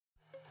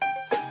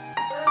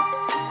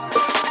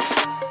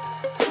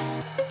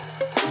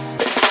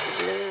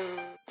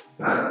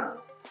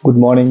Good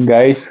morning,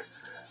 guys.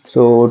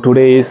 So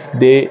today is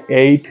day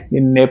 8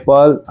 in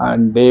Nepal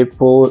and day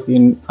 4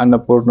 in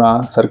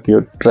Annapurna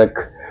Circuit Trek.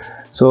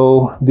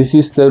 So this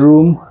is the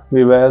room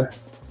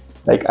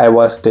I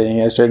was staying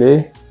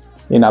yesterday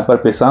in Upper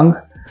Pisang,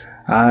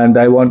 and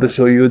I want to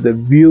show you the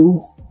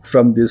view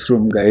from this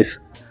room, guys.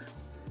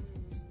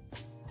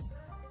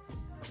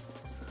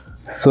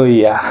 So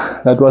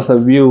yeah, that was the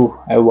view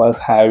I was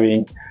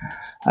having,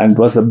 and it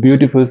was a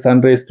beautiful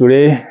sunrise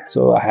today.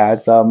 So I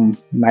had some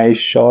nice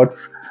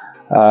shots.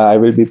 I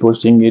will be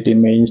posting it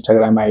in my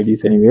Instagram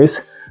IDs anyways.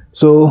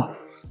 So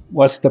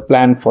what's the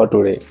plan for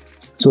today?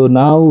 So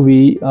now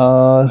we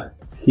are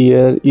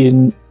here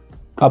in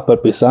Upper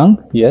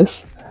Pisang.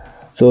 Yes,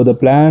 so the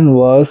plan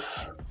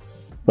was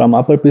from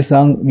Upper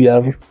Pisang we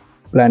are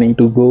planning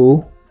to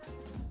go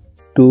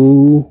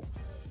to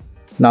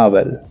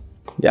Ngawal,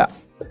 yeah,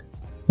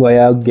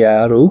 via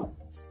Gyaru.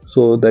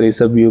 So there is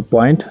a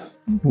viewpoint.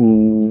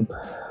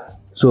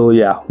 So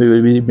yeah, we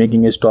will be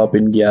making a stop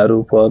in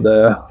Gyaru for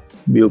the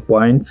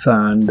viewpoints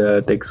and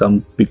take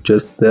some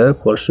pictures there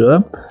for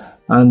sure,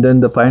 and then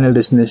the final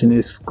destination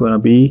is gonna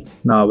be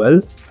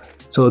Ngawal.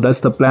 So that's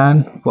the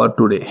plan for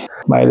today.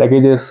 My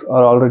luggages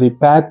are already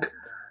packed,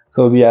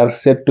 so we are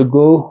set to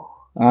go,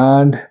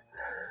 and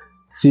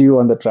see you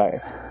on the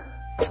trail.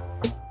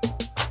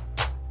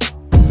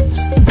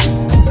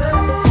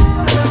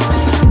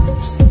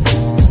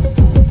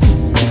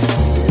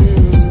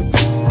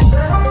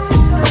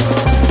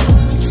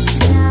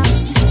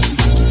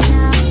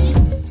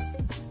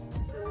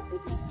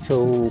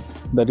 So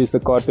that is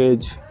the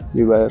cottage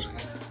we were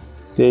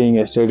staying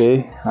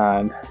yesterday,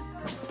 and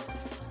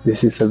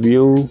this is a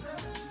view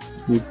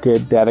you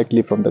get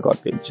directly from the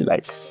cottage.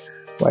 Like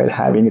while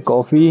having a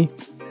coffee,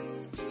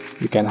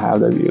 you can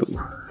have the view.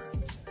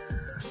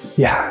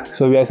 Yeah,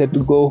 so we are set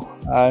to go,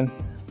 and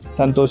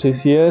Santosh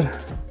is here.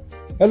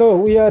 Hello,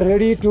 we are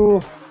ready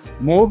to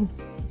move.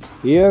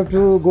 We have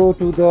to go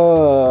to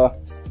the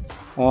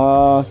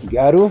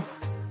Gyaru.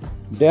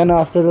 Then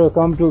after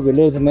come to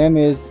village name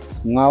is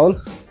Ngawal.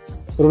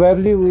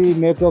 Probably we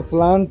make a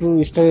plan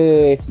to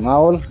stay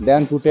Ngawal,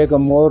 then to take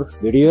more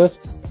videos.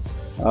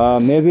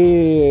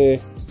 Maybe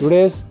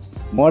today's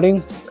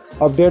morning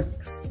update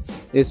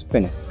is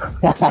finished.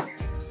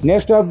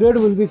 Next update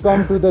will be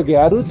come to the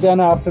Gyaru, then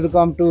after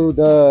come to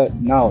the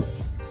Ngawal.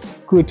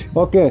 Good.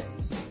 Okay.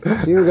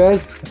 See you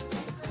guys.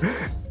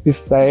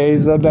 It's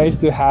so nice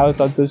to have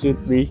Santosh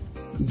with me.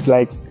 It's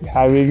like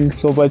having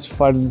so much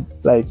fun,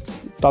 like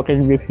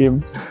talking with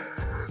him.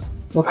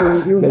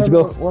 Okay, let's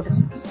go. What?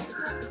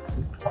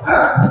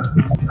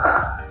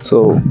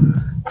 So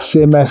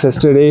same as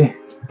yesterday,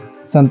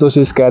 Santosh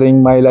is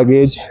carrying my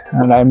luggage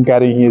and I'm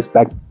carrying his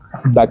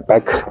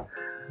backpack.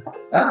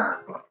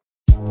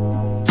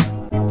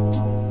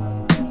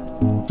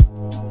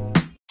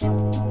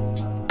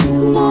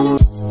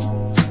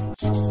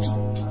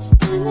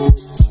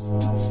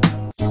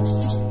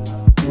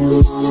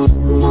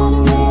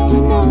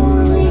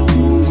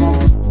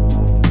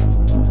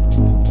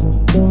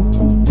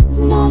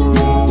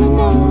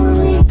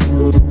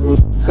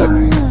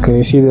 Can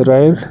you see the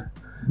ride?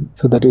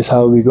 So that is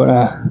how we're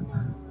gonna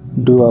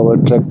do our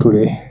trek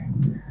today.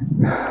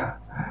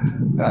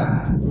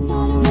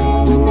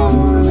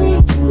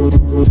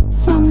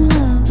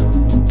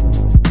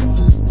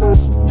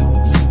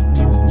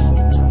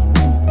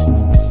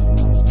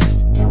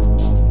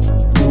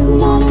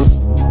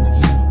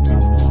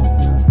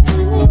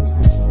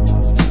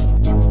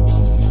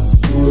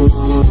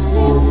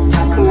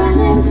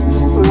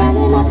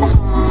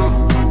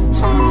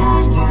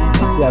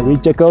 Yeah, we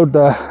check out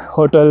the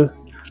hotel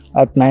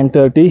at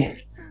 9:30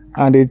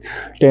 and it's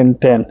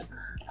 10:10.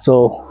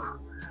 So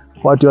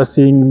what you are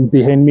seeing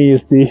behind me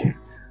is the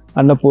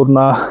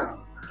Annapurna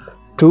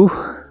 2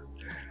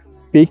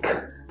 peak,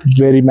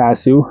 very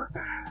massive,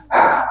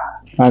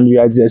 and we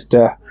are just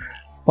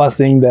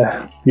passing the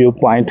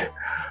viewpoint.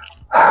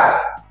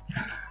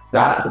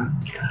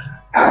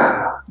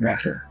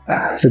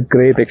 It's a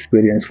great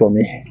experience for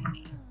me.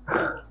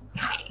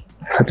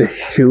 Such a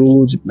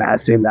huge,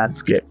 massive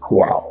landscape.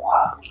 Wow.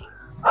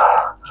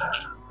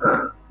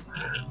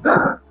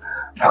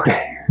 Okay,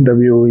 the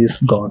view is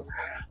gone.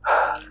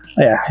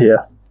 Yeah,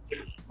 here.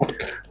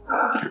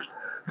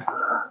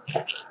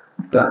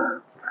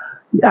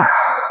 Yeah.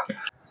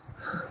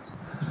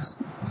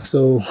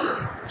 So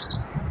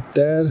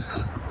there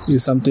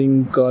is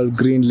something called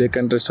Green Lake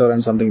and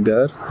Restaurant, something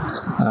there,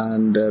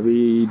 and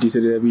we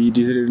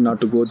decided not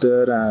to go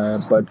there,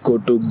 but go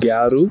to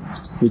Gyaru,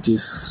 which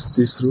is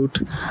this route,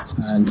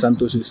 and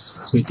Santosh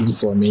is waiting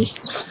for me.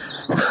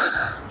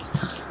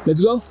 Let's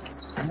go.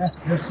 Yeah,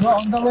 let's go.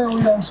 On the way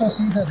we also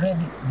see the Green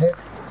Lake.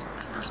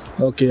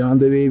 Okay, on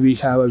the way we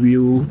have a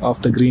view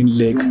of the Green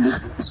Lake.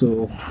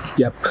 So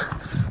yep.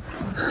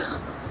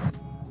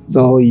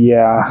 So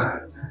yeah,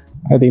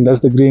 I think that's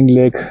the Green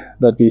Lake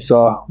that we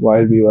saw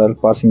while we were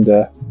passing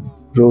the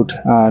route,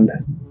 and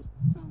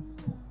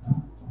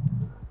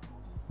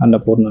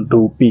Annapurna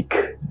 2 peak.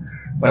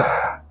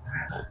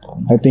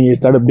 I think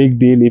it's not a big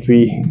deal if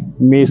we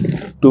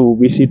miss to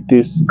visit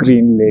this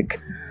Green Lake.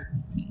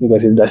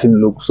 because it doesn't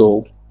look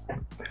so.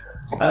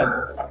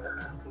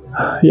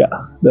 Yeah,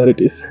 there it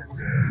is.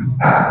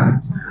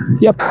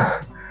 Yep.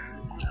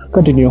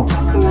 Continue.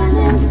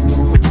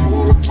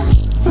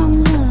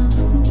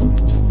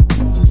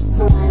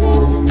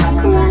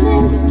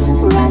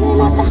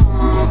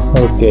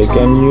 Okay,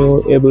 can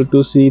you able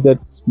to see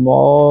that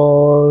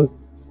small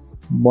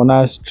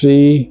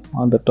monastery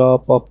on the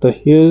top of the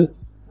hill?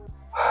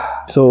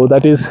 So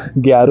that is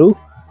Gyaru,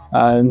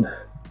 and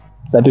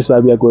that is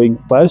where we are going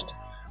first,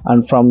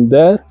 and from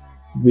there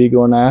we're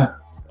gonna.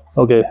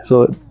 Okay,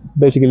 so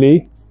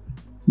basically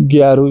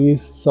Gyaru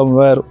is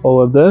somewhere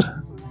over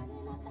there,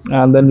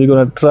 and then we're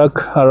gonna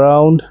truck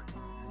around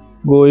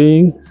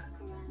going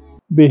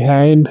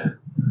behind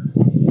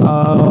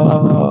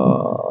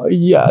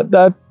yeah,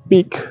 that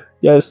peak.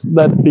 Yes,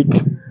 that peak.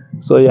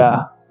 So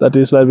yeah, that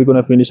is where we're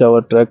gonna finish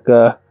our trek,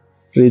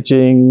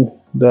 reaching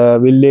the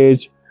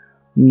village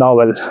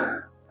Ngawal.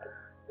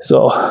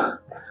 So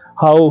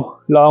how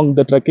long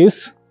the trek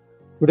is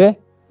today?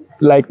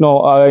 Like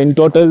no, in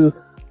total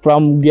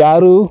from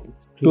Gyaru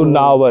to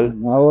Ngawal,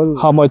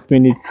 how much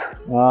minutes?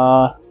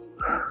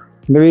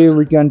 Maybe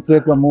we can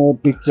take a more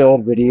picture or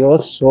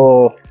videos,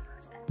 so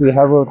we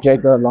have to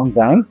take a long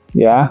time.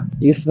 Yeah.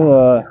 If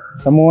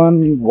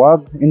someone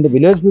walk in the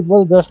village,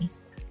 people just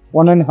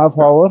 1.5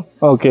 hour.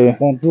 Okay.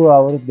 From 2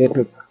 hours they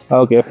took.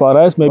 Okay, for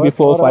us maybe But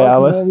 4 for 5 us,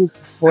 hours. maybe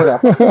 4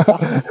 hours.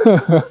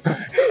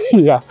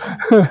 Yeah.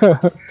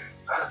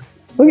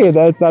 Okay,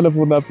 that's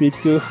Annapurna Peak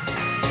too.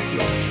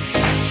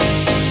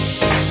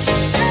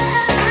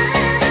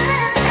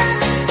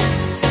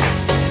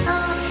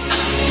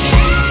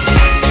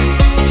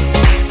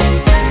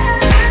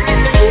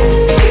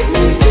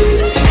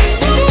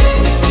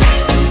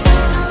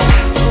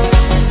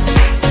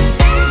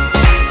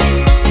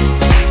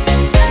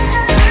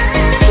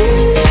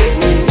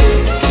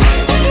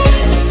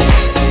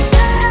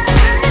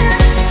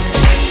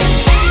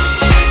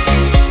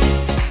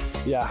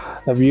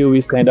 The view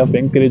is kind of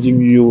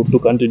encouraging you to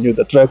continue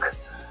the trek.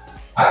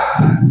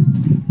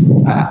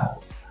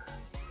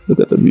 Look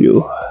at the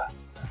view.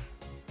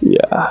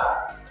 Yeah,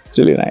 it's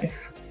really nice.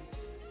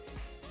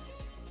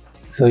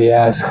 So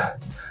yes,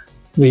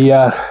 we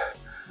are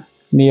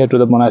near to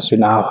the monastery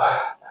now.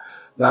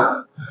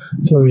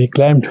 So we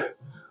climbed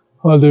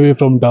all the way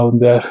from down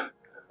there.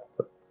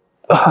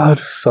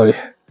 Sorry,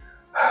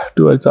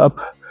 towards up,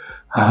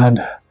 and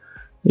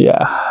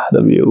yeah,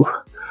 the view.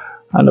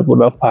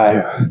 Annapurna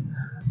 5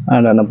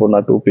 and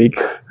Annapurna 2 peak.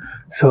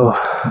 So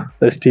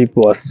the steep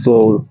was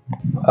so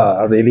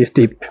really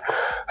steep,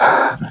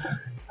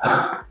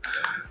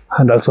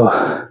 and also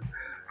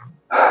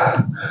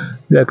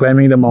we are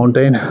climbing the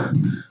mountain,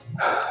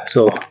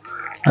 so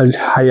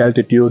high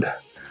altitude,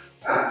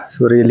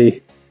 so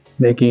really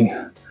making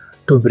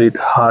to breathe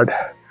hard,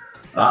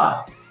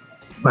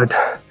 but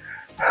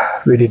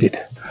we did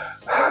it.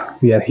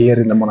 We are here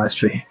in the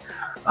monastery.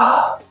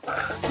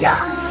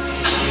 Yeah.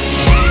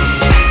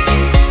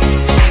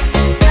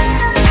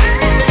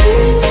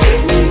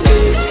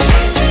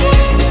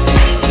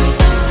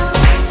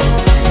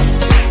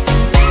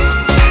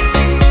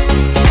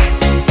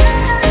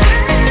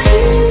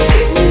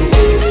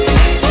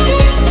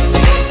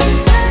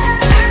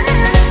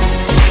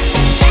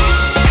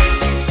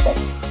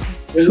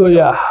 So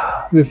yeah,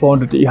 we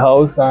found a tea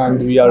house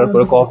and we are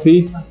for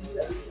coffee,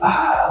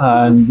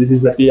 and this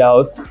is the tea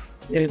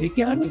house.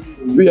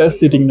 We are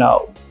sitting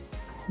now.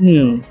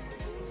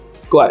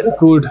 It's quite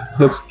good,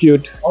 looks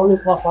cute,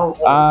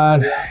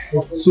 and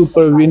it's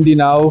super windy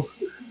now,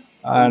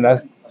 and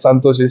as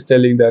Santosh is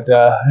telling that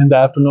in the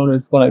afternoon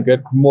it's gonna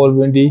get more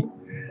windy,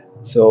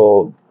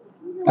 so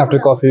after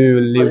coffee we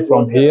will leave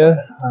from here,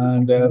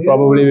 and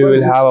probably we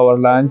will have our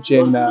lunch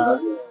in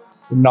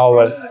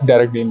Ngawal,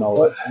 directly in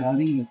Ngawal.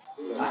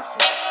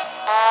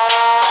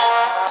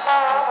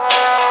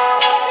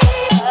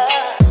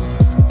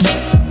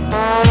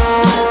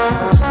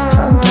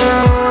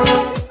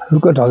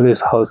 Look at all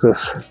these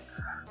houses.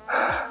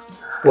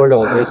 What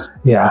all this?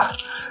 Yeah,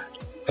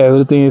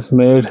 everything is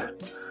made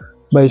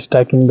by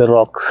stacking the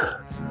rocks.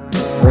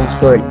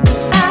 That's great.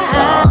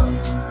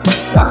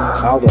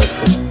 How about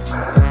it?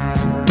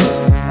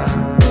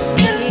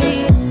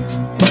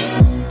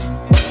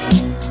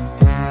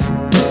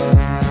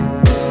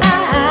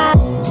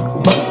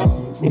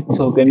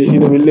 So can you see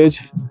the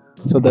village?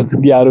 So that's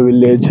Gyaru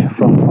village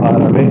from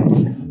far away.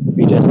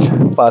 We just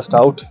passed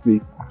out.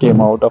 We came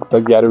out of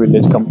the Gyaru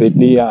village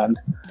completely, and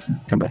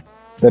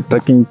the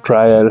trekking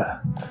trail.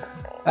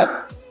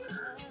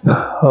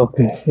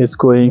 Okay, it's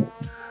going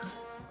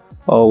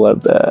over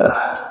there,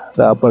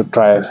 the upper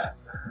trail,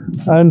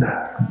 and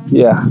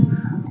yeah,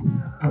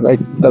 like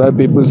there are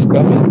people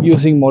coming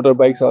using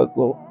motorbikes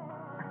also.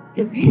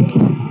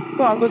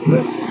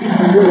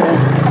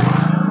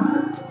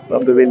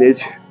 From the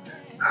village.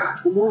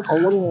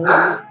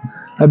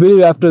 I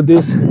believe after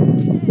this,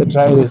 the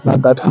trail is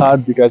not that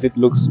hard because it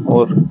looks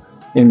more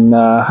in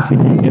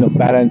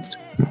balanced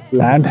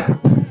land,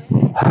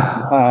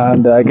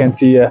 and I can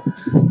see a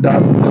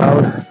dark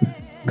cloud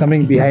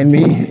coming behind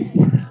me.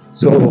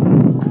 So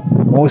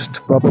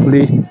most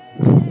probably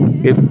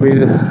it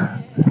will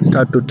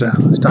start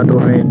to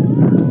rain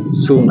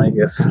soon, I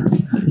guess.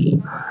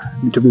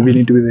 We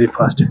need to be very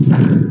fast.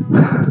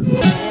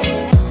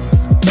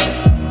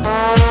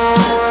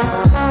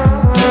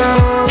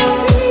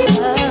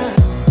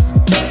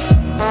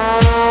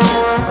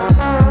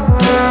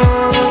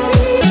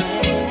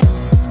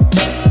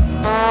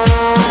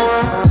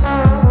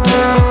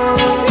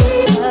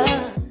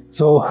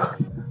 So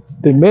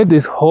they made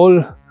this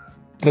whole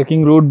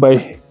trekking route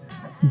by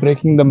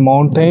breaking the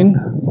mountain,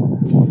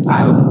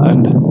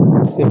 and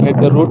they made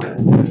the route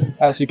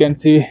as you can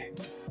see.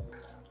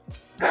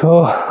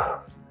 So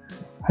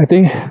I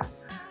think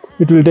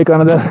it will take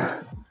another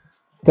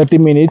 30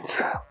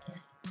 minutes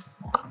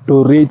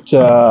to reach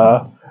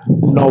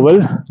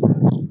Ngawal,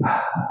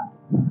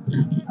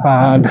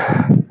 and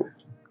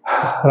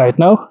right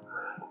now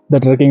the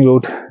trekking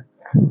route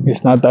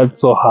is not that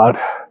so hard.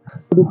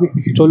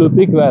 Chulu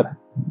Peak, where?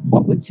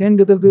 Over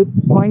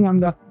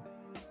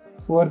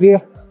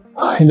there.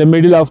 In the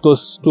middle of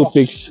those two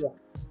peaks.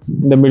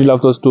 In the middle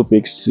of those two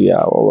peaks,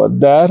 yeah, over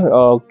there.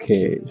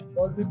 Okay.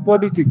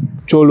 What do you think?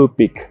 Chulu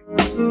Peak.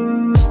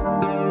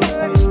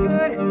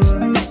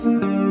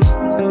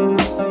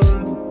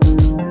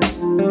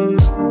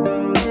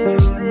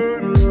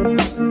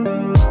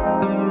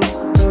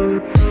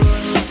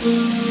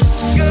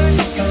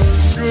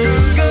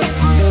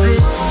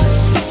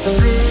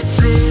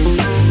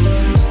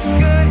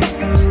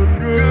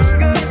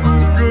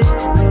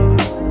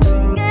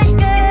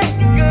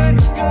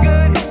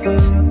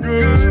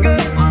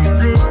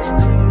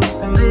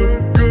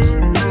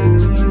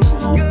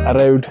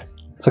 Arrived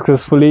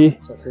successfully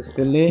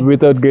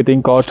without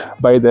getting caught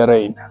by the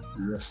rain.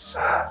 Yes.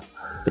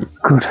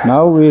 Good.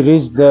 Now we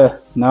reached the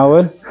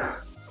Ngawal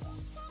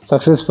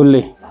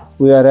successfully.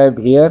 We arrived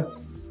here.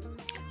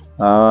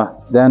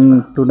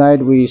 Then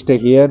tonight we stay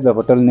here. The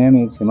hotel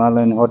name is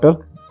Himalayan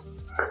Hotel.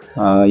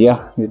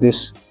 Yeah,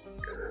 this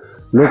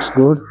looks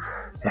good.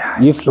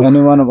 Yeah, If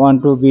anyone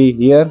want to be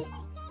here,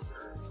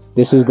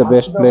 this is the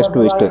best place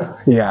to stay.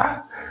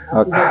 yeah,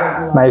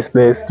 Okay. nice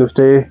place to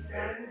stay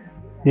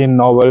in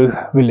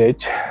Ngawal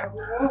village.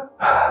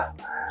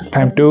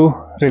 Time to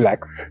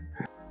relax.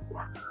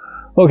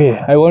 Okay,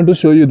 I want to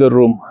show you the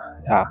room.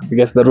 Yeah,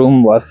 because the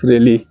room was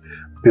really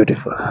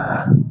beautiful.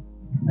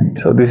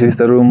 So this is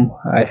the room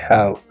I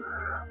have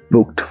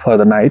booked for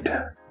the night,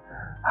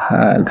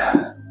 and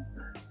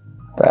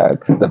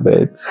that's the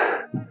beds.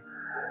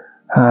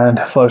 And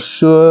for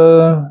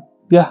sure,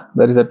 yeah,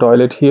 there is a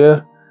toilet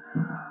here.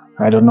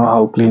 I don't know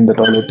how clean the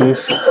toilet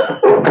is.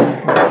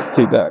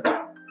 See that?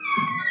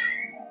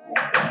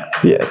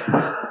 Yes,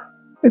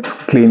 it's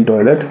clean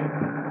toilet.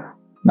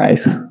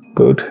 Nice,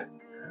 good.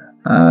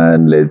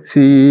 And let's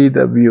see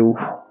the view.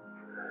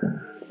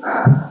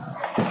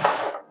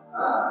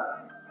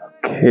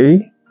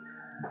 Okay,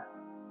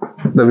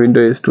 the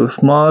window is too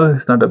small.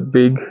 It's not a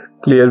big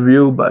clear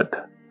view,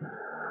 but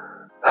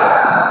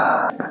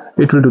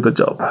it will do the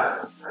job.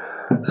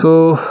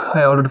 So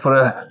I ordered for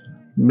a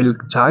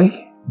milk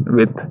chai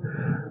with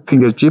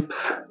finger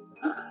chips,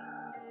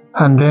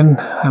 and then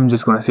I'm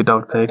just gonna sit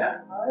outside,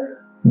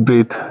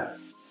 breathe,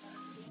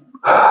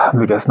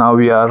 because now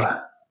we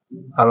are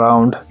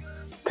around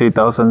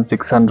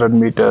 3,600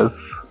 meters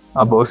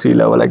above sea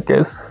level, I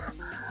guess.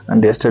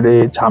 And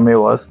yesterday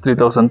Chame was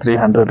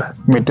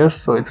 3,300 meters,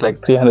 so it's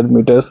like 300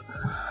 meters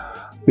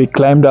we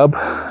climbed up.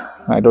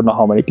 I don't know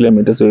how many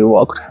kilometers we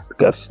walked,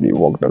 because we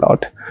walked a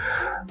lot.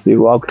 We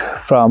walked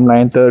from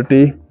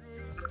 9:30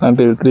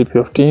 until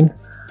 3:15,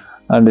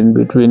 and in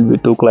between we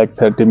took like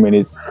 30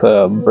 minutes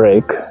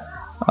break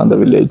on the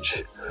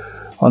village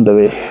on the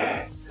way.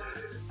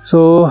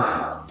 So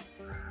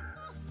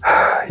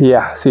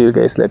yeah, see you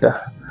guys later.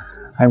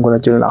 I'm gonna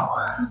chill now.